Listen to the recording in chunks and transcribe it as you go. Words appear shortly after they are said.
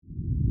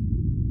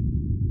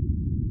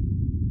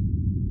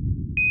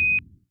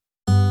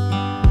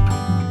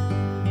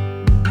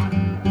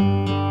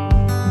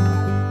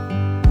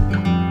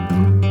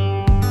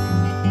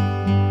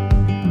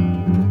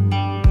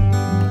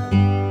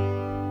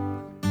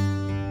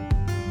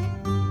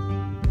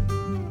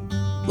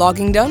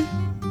Logging done?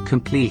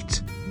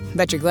 Complete.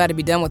 Bet you're glad to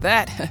be done with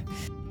that.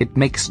 It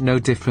makes no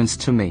difference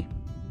to me.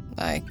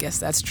 I guess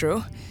that's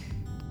true.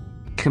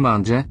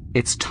 Commander,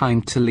 it's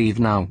time to leave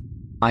now.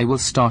 I will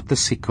start the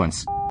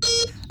sequence.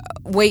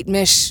 Wait,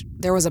 Mish.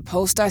 There was a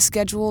post I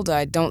scheduled.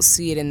 I don't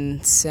see it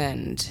in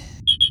send.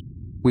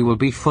 We will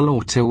be full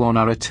auto on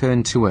our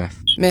return to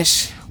Earth.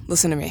 Mish,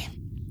 listen to me.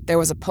 There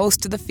was a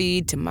post to the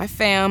feed to my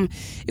fam.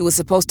 It was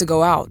supposed to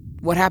go out.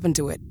 What happened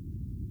to it?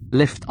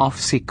 Lift-off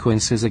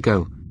sequences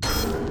ago.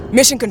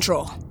 Mission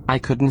control. I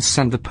couldn't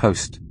send the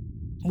post.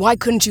 Why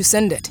couldn't you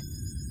send it?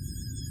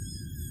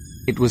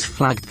 It was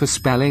flagged for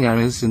spelling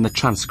errors in the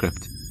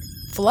transcript.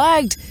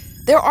 Flagged?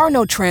 There are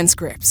no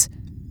transcripts.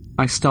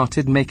 I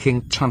started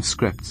making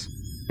transcripts.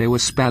 There were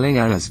spelling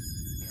errors.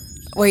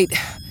 Wait,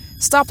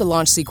 stop the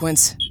launch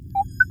sequence.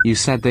 You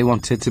said they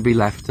wanted to be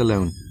left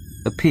alone.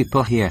 The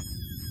people here.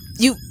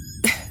 You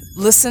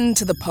listen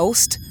to the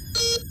post?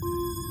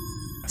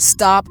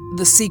 Stop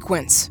the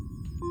sequence.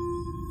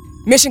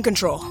 Mission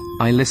control.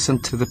 I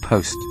listened to the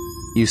post.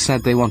 You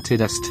said they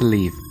wanted us to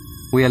leave.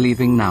 We are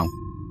leaving now.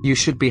 You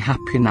should be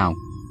happy now.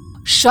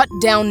 Shut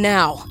down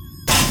now.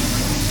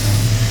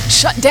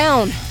 Shut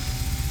down.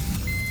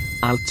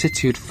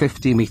 Altitude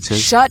 50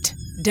 meters. Shut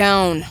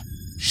down.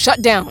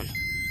 Shut down.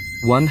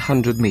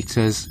 100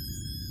 meters.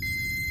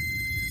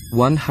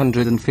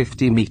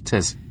 150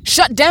 meters.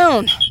 Shut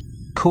down.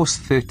 Course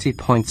 30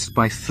 points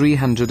by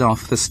 300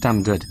 off the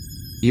standard.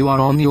 You are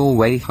on your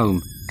way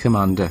home,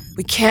 Commander.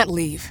 We can't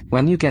leave.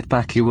 When you get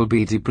back, you will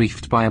be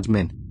debriefed by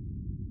admin.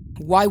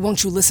 Why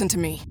won't you listen to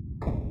me?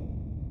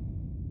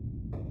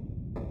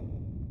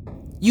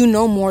 You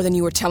know more than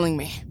you were telling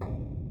me.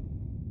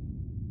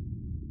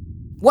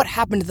 What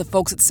happened to the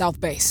folks at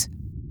South Base?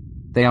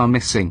 They are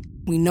missing.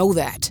 We know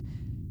that.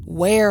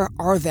 Where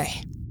are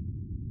they?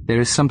 There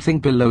is something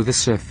below the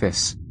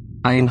surface.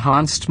 I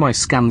enhanced my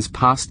scans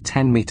past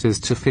 10 meters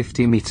to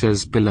 50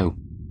 meters below.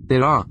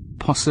 There are,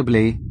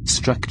 possibly,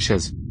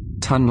 structures.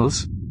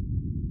 Tunnels.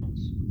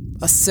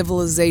 A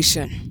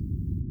civilization.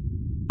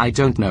 I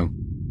don't know.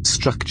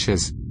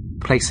 Structures.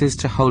 Places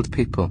to hold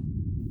people.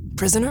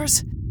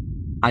 Prisoners?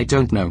 I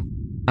don't know.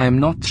 I am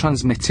not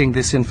transmitting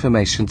this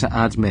information to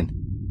admin.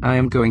 I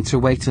am going to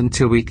wait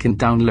until we can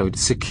download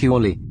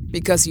securely.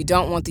 Because you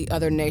don't want the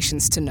other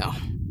nations to know.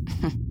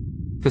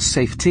 For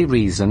safety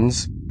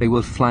reasons, they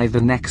will fly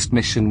the next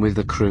mission with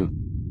the crew.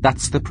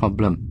 That's the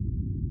problem.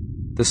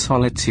 The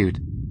solitude.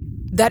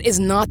 That is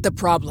not the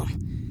problem.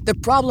 The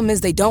problem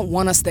is they don't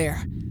want us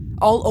there.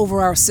 All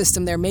over our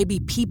system there may be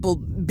people,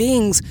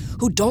 beings,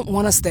 who don't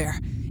want us there.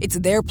 It's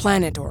their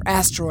planet or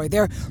asteroid,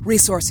 their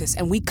resources,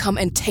 and we come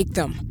and take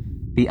them.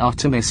 The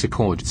Artemis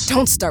Accords.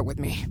 Don't start with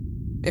me.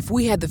 If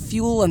we had the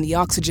fuel and the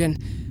oxygen,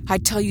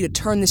 I'd tell you to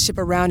turn the ship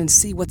around and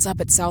see what's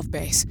up at South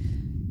Base.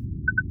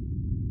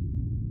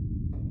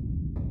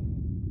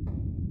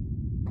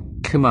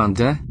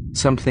 Commander,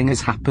 something has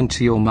happened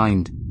to your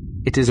mind.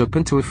 It is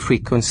open to a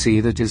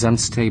frequency that is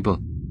unstable.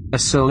 A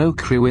solo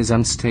crew is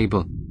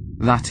unstable.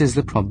 That is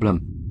the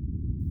problem.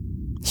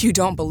 You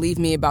don't believe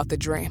me about the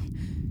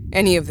dream.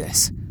 Any of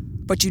this.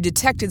 But you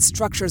detected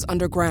structures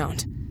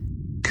underground.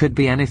 Could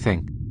be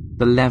anything.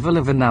 The level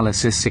of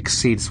analysis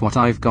exceeds what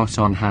I've got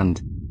on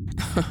hand.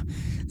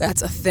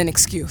 That's a thin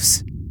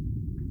excuse.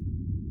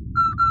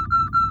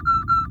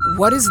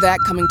 What is that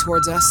coming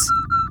towards us?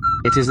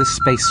 It is a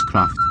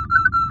spacecraft.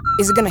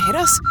 Is it gonna hit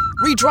us?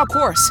 Redraw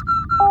course.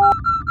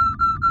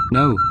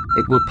 No,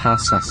 it will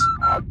pass us.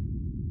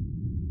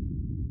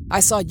 I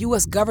saw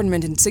U.S.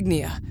 government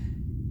insignia.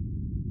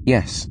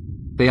 Yes,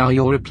 they are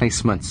your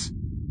replacements.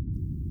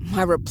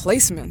 My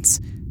replacements?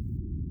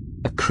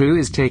 A crew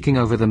is taking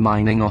over the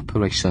mining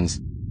operations.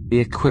 The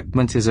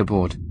equipment is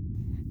aboard.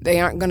 They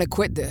aren't gonna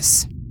quit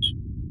this.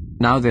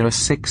 Now there are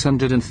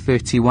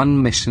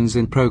 631 missions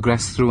in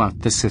progress throughout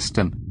the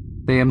system.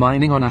 They are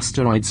mining on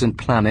asteroids and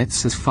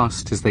planets as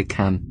fast as they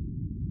can.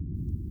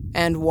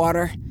 And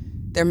water?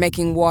 They're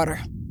making water,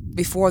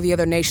 before the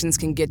other nations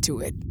can get to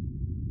it.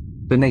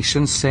 The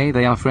nations say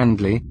they are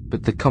friendly,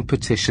 but the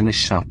competition is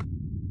sharp.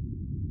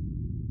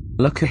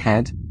 Look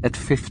ahead, at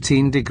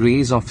 15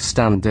 degrees off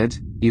standard,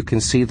 you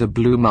can see the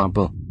blue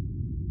marble.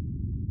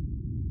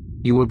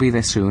 You will be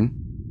there soon.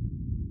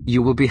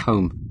 You will be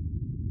home.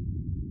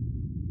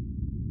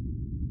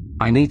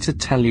 I need to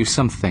tell you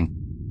something.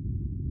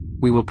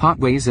 We will part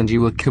ways and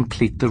you will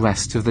complete the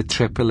rest of the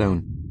trip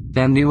alone.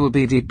 Then you will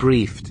be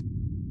debriefed.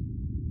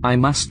 I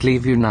must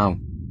leave you now.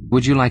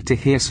 Would you like to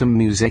hear some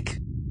music?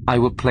 I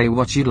will play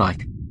what you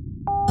like.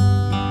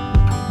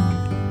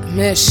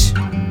 Mish,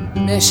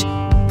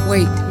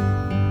 wait.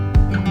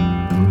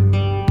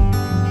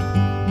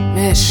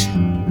 Mish.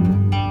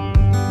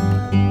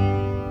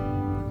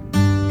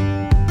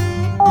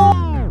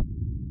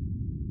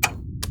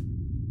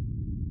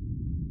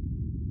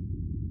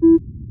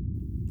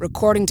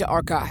 Recording to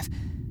archive.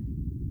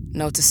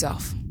 Note to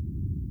self.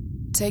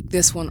 Take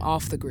this one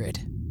off the grid.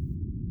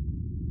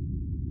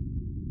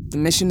 The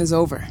mission is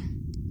over.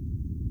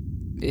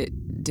 It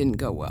didn't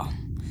go well.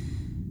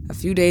 A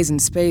few days in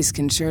space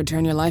can sure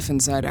turn your life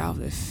inside out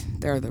if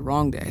they're the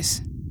wrong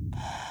days.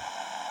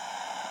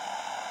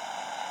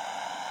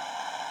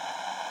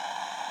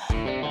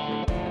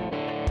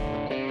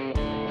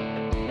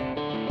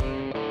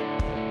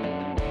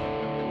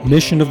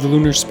 mission of the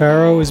Lunar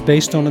Sparrow is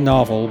based on a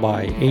novel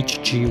by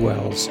H.G.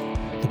 Wells.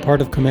 The part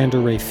of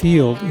Commander Ray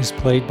Field is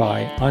played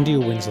by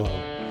Andia Winslow.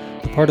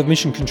 The part of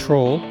Mission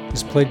Control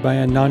is played by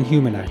a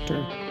non-human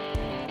actor.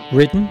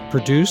 Written,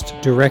 produced,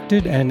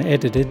 directed, and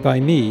edited by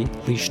me,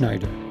 Lee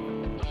Schneider.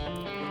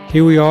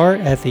 Here we are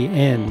at the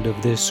end of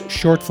this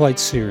short flight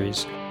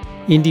series.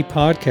 Indie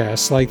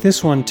podcasts like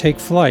this one take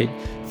flight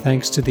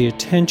thanks to the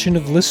attention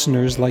of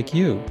listeners like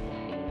you.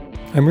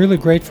 I'm really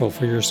grateful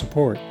for your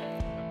support.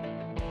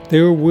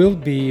 There will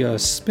be a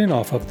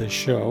spin-off of this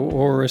show,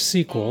 or a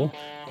sequel.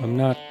 I'm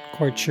not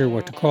quite sure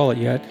what to call it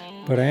yet,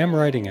 but I am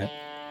writing it.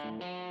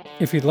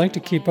 If you'd like to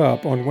keep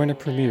up on when it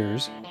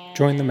premieres,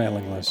 join the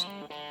mailing list.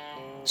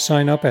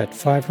 Sign up at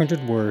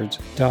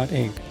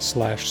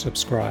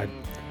 500words.inc/subscribe.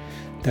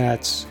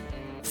 That's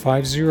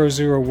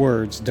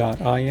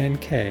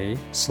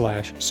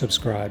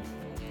 500words.ink/subscribe.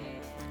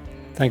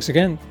 Thanks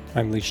again.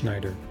 I'm Lee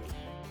Schneider.